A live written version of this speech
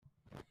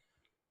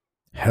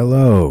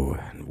Hello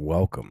and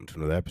welcome to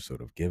another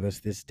episode of Give Us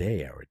This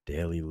Day, our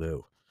Daily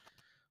Lou.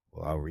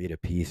 Well, I'll read a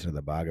piece of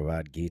the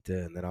Bhagavad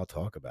Gita and then I'll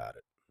talk about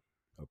it.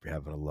 Hope you're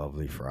having a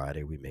lovely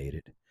Friday. We made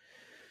it.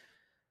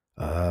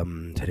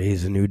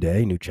 Today's a new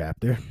day, new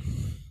chapter.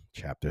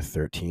 Chapter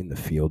 13, The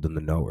Field and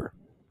the Knower.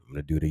 I'm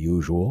going to do the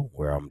usual,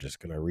 where I'm just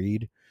going to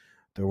read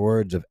the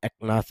words of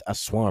Eknath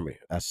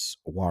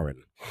Aswaran,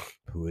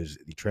 who is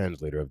the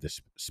translator of this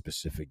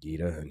specific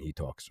Gita, and he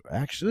talks.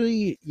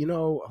 Actually,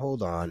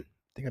 hold on.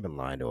 I think I've been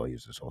lying to all you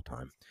this whole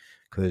time,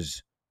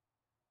 because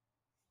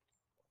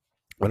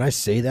when I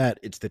say that,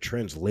 it's the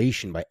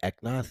translation by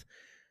Eknath,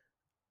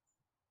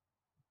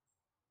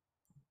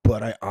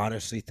 but I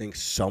honestly think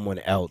someone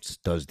else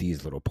does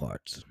these little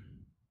parts,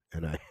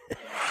 and I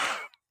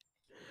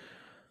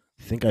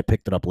think I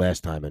picked it up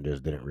last time and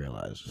just didn't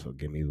realize. So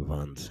give me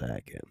 1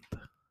 second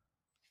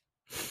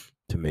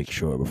to make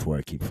sure before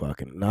I keep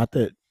fucking. Not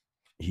that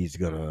he's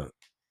gonna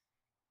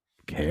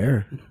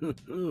care,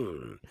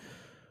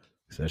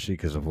 especially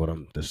because of what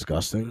I'm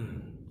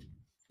discussing.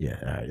 Yeah,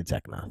 all right, it's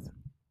Eknath.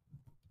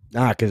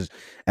 Because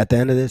at the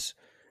end of this,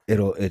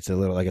 it's a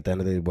little like at the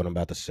end of what I'm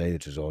about to say,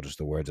 which is all just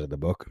the words of the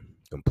book,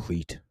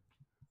 complete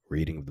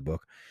reading of the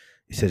book.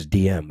 It says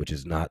DM, which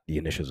is not the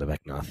initials of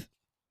Eknath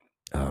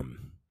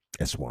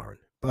Eswaran.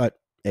 But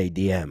hey,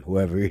 DM,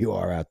 whoever you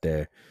are out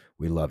there,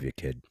 we love you,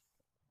 kid.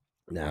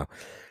 Now,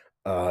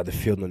 the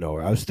Field and the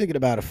Knower. I was thinking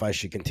about if I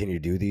should continue to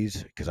do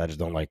these because I just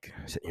don't like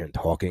sitting here and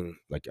talking.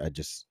 Like I'm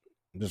just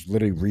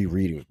literally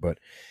rereading. But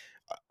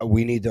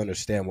we need to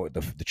understand what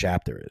the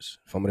chapter is.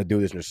 If I'm going to do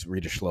this and just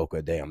read a shloka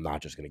a day, I'm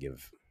not just going to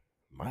give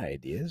my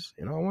ideas.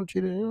 I want you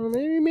to,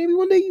 maybe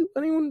one day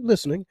anyone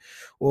listening,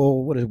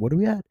 well, what are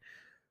we at?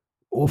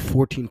 All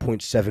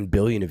 14.7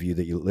 billion of you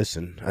that you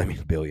listen. I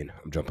mean, billion.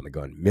 I'm jumping the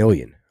gun.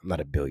 Million. I'm not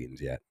at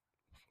billions yet.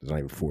 There's not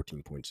even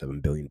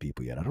 14.7 billion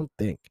people yet. I don't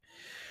think.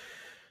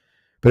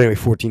 But anyway,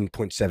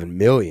 14.7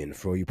 million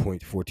for all you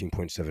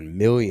 14.7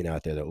 million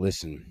out there that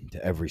listen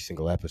to every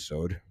single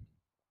episode.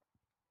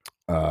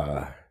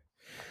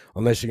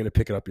 Unless you're going to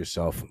pick it up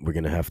yourself, we're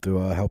going to have to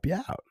help you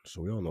out.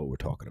 So we all know what we're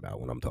talking about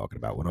when I'm talking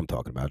about what I'm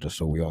talking about, just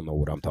so we all know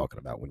what I'm talking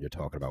about when you're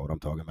talking about what I'm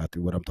talking about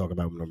through what I'm talking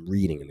about when I'm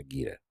reading in the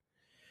Gita.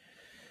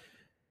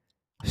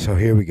 So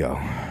here we go.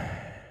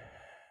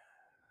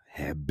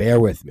 Bear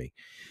with me.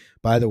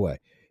 By the way,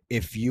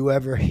 if you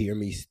ever hear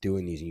me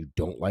doing these and you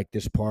don't like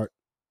this part,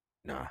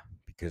 nah,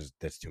 because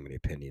that's too many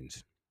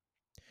opinions.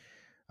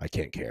 I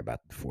can't care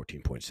about the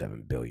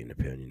 14.7 billion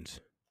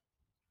opinions.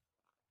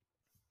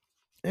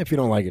 If you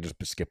don't like it,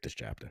 just skip this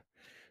chapter.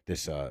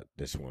 This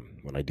one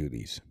when I do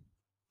these.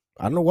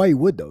 I don't know why you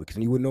would though, because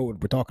you wouldn't know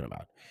what we're talking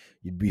about.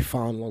 You'd be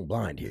following along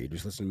blind here. You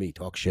just listen to me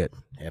talk shit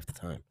half the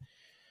time.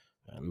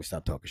 Let me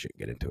stop talking shit and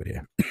get into it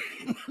here.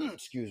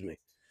 Excuse me.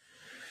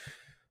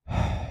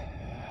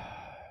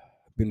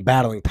 Been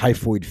battling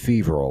typhoid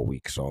fever all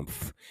week, so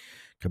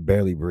can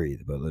barely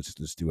breathe. But let's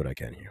do what I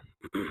can here.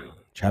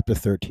 Chapter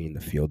 13: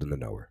 The Field and the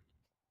Knower.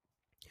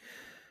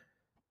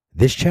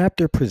 This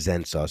chapter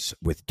presents us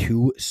with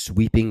two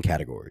sweeping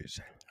categories: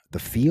 the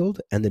field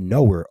and the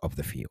knower of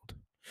the field.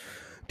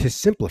 To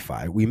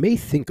simplify, we may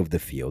think of the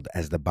field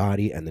as the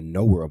body and the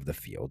knower of the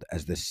field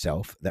as the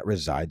self that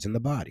resides in the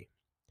body.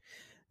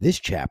 This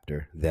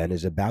chapter, then,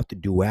 is about the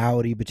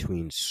duality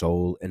between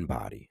soul and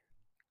body.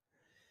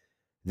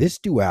 This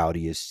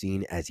duality is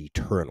seen as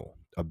eternal,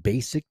 a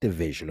basic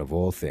division of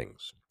all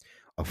things,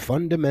 a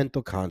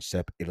fundamental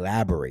concept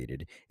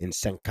elaborated in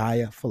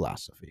Sankhya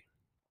philosophy.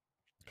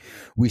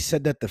 We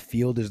said that the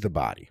field is the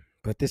body,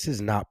 but this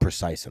is not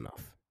precise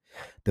enough.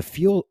 The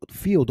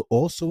field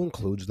also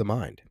includes the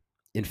mind.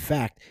 In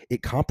fact,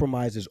 it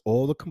compromises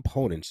all the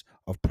components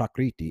of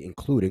Prakriti,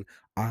 including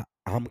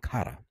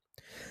Ahamkara,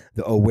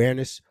 the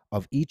awareness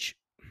each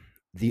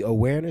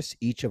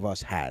of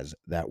us has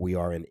that we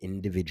are an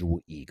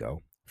individual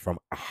ego, from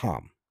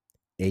Aham,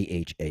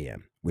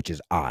 Aham, which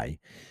is I,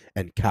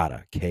 and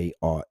Kara, Kara,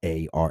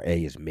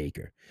 is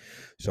maker.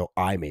 So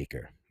I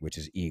maker, which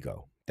is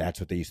ego.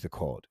 That's what they used to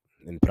call it.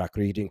 In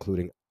Prakriti,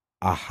 including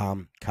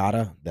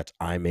Ahamkara, that's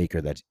I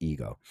maker, that's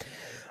ego.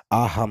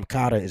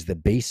 Ahamkara is the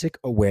basic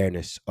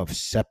awareness of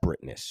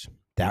separateness,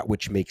 that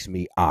which makes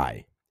me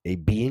I, a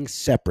being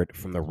separate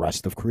from the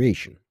rest of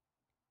creation.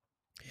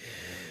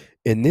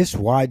 In this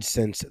wide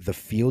sense, the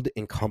field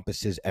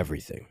encompasses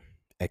everything,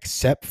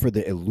 except for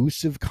the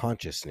elusive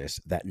consciousness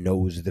that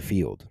knows the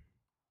field.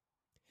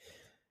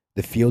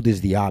 The field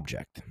is the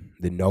object,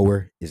 the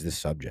knower is the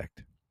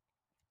subject.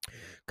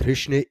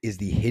 Krishna is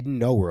the hidden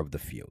knower of the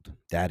field,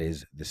 that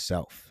is, the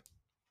self.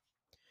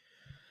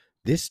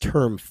 This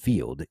term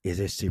field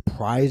is a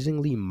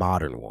surprisingly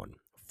modern one,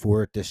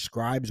 for it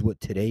describes what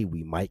today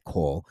we might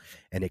call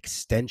an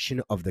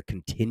extension of the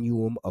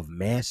continuum of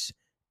mass,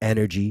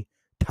 energy,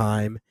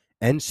 time,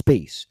 and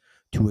space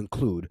to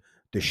include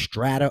the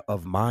strata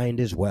of mind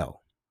as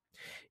well.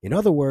 In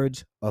other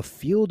words, a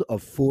field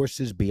of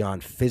forces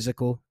beyond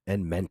physical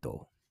and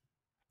mental.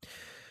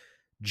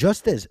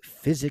 Just as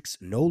physics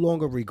no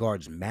longer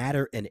regards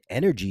matter and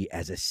energy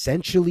as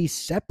essentially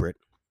separate,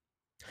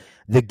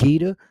 the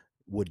Gita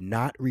would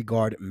not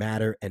regard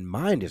matter and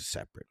mind as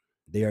separate.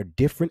 They are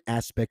different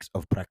aspects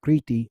of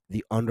Prakriti,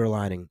 the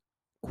underlying,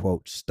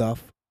 quote,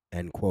 stuff,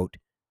 end quote,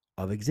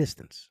 of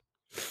existence.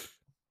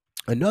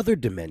 Another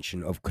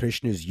dimension of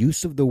Krishna's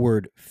use of the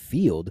word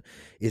field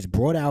is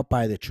brought out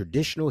by the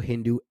traditional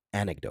Hindu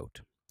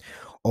anecdote.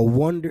 A,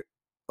 wander,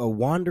 a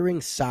wandering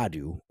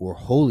sadhu or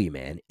holy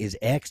man is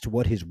asked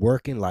what his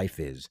work in life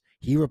is.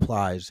 He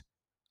replies,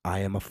 I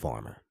am a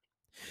farmer.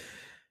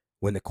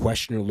 When the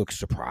questioner looks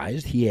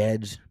surprised, he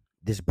adds,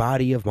 this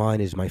body of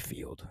mine is my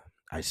field.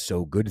 I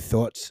sow good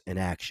thoughts and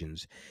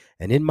actions,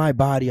 and in my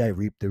body I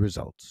reap the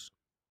results.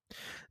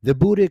 The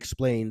Buddha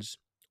explains,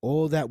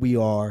 all that we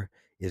are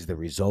is the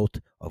result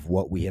of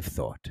what we have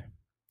thought.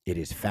 It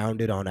is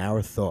founded on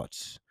our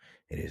thoughts.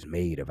 It is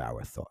made of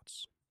our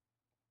thoughts.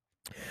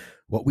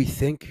 What we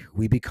think,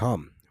 we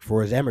become.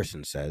 For as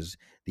Emerson says,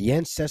 the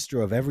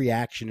ancestor of every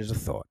action is a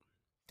thought.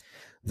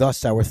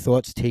 Thus our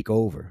thoughts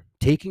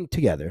taking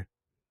together,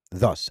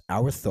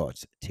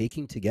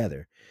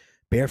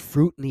 bear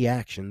fruit in the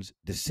actions,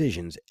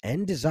 decisions,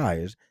 and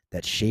desires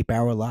that shape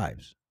our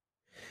lives.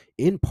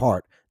 In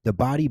part, the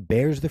body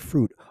bears the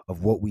fruit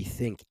of what we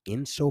think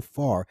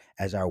insofar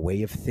as our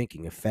way of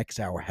thinking affects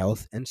our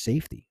health and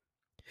safety.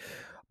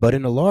 But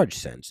in a large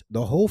sense,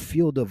 the whole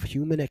field of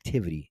human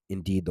activity,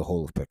 indeed the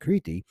whole of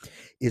Prakriti,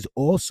 is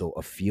also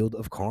a field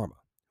of karma,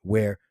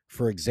 where,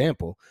 for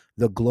example,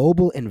 the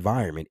global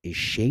environment is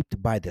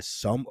shaped by the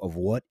sum of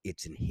what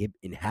its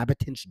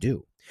inhabitants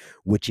do,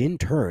 which in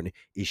turn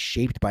is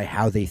shaped by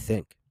how they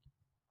think.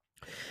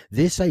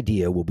 This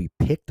idea will be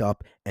picked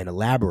up and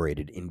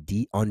elaborated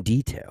on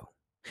detail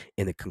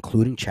in the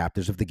concluding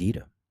chapters of the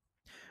Gita.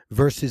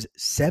 Verses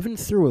 7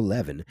 through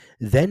 11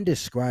 then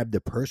describe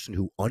the person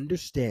who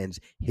understands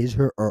his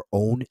or her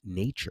own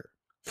nature.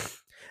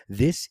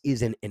 This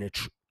is an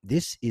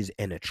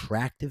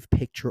attractive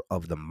picture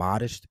of the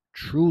modest,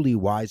 truly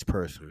wise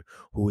person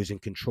who is in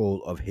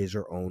control of his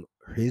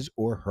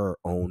or her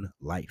own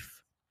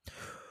life.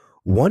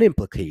 One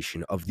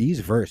implication of these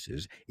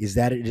verses is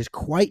that it is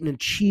quite an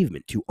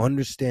achievement to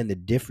understand the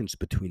difference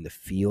between the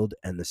field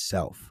and the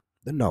self,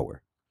 the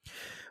knower.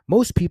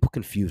 Most people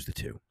confuse the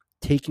two,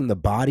 taking the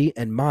body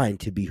and mind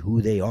to be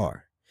who they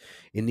are.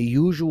 In the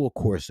usual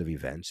course of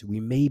events, we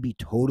may be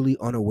totally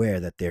unaware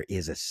that there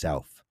is a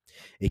self,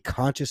 a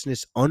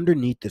consciousness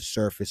underneath the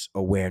surface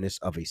awareness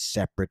of a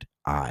separate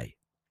I.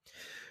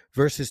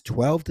 Verses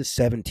 12 to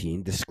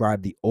 17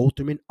 describe the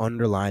ultimate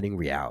underlying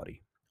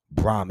reality,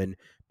 Brahman,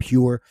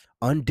 pure,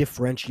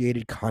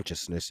 undifferentiated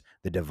consciousness,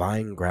 the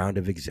divine ground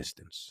of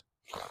existence.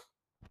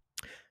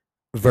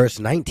 Verse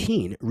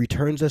 19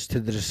 returns us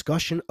to the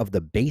discussion of the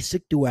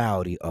basic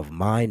duality of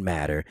mind,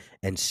 matter,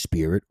 and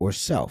spirit or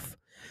self.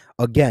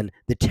 Again,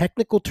 the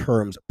technical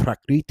terms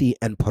Prakriti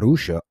and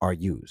Purusha are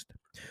used.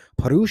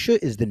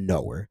 Purusha is the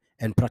knower,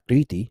 and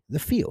Prakriti the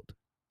field.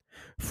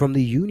 From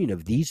the union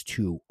of these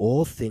two,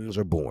 all things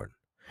are born.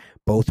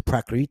 Both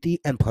Prakriti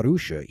and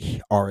Purusha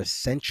are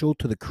essential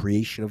to the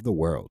creation of the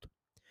world.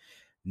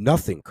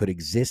 Nothing could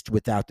exist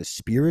without the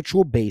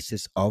spiritual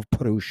basis of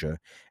Purusha,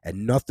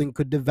 and nothing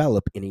could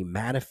develop in a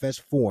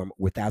manifest form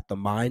without the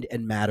mind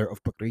and matter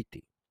of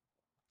Prakriti.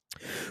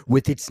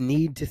 With its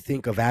need to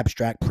think of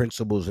abstract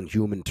principles in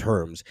human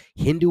terms,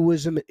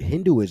 Hinduism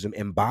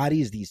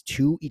embodies these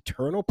two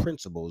eternal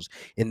principles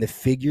in the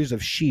figures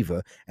of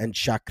Shiva and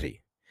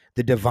Shakti,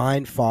 the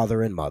divine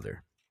father and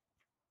mother.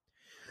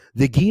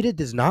 The Gita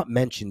does not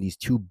mention these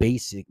two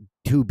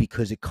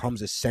because it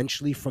comes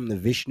essentially from the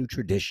Vishnu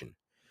tradition.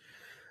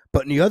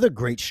 But in the other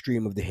great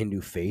stream of the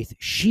Hindu faith,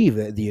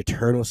 Shiva, the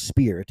eternal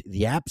spirit,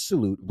 the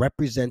absolute,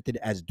 represented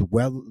as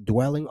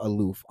dwelling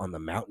aloof on the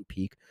mountain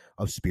peak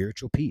of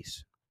spiritual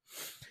peace.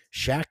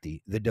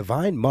 Shakti, the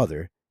divine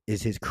mother,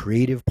 is his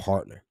creative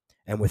partner,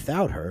 and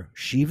without her,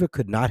 Shiva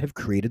could not have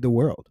created the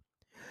world.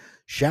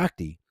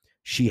 Shakti,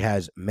 she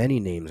has many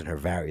names in her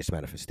various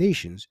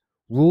manifestations,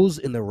 rules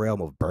in the realm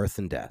of birth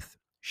and death.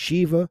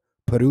 Shiva,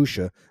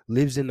 Purusha,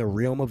 lives in the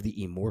realm of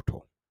the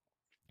immortal.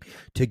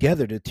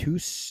 Together, the two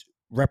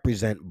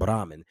represent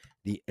Brahman,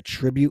 the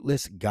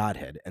attributeless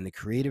Godhead, and the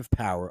creative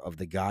power of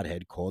the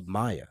Godhead called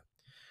Maya.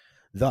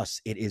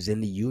 Thus, it is in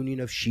the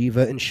union of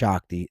Shiva and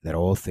Shakti that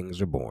all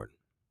things are born.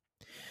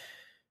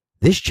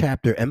 This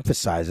chapter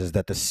emphasizes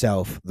that the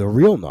self, the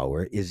real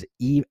knower, is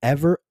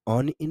ever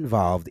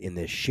uninvolved in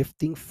the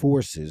shifting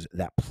forces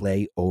that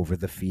play over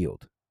the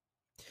field.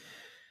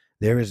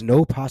 There is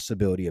no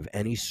possibility of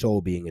any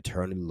soul being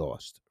eternally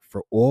lost,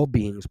 for all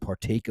beings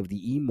partake of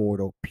the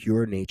immortal,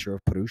 pure nature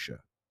of Purusha.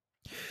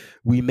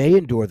 We may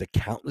endure the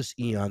countless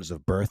eons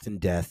of birth and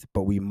death,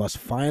 but we must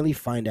finally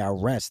find our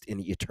rest in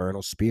the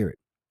eternal spirit.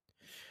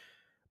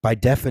 By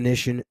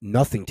definition,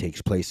 nothing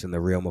takes place in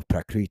the realm of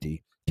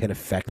Prakriti can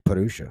affect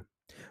Purusha,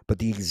 but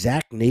the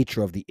exact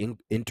nature of the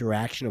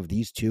interaction of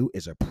these two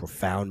is a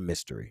profound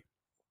mystery.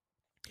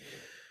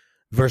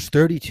 Verse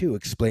 32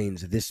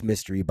 explains this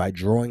mystery by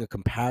drawing a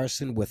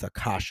comparison with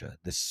Akasha,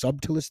 the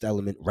subtlest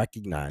element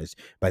recognized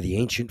by the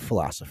ancient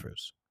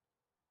philosophers.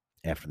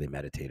 After they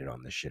meditated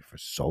on this shit for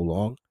so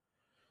long,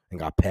 and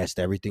got past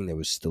everything, there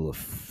was still a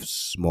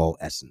small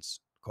essence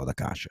called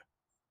Akasha.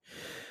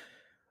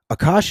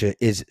 Akasha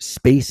is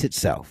space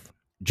itself.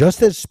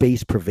 Just as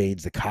space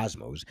pervades the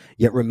cosmos,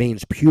 yet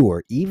remains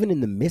pure even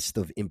in the midst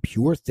of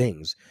impure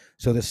things,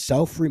 so the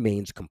self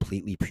remains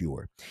completely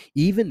pure,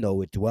 even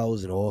though it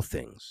dwells in all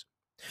things.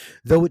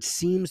 Though it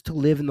seems to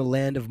live in the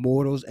land of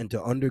mortals and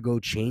to undergo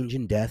change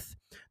and death,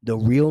 the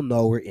real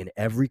knower in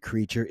every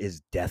creature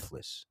is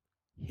deathless,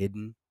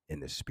 hidden in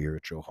the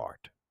spiritual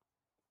heart.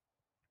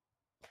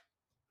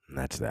 And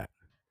that's that.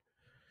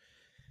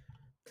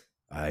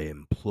 I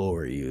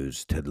implore you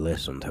to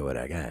listen to it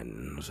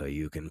again so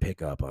you can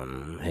pick up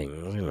on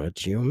things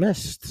that you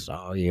missed,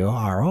 so you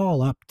are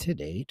all up to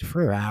date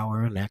for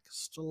our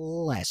next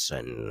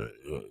lesson.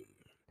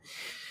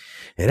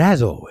 And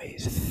as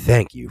always,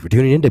 thank you for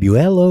tuning in to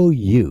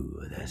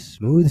WLOU, the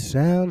smooth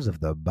sounds of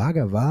the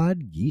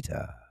Bhagavad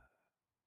Gita.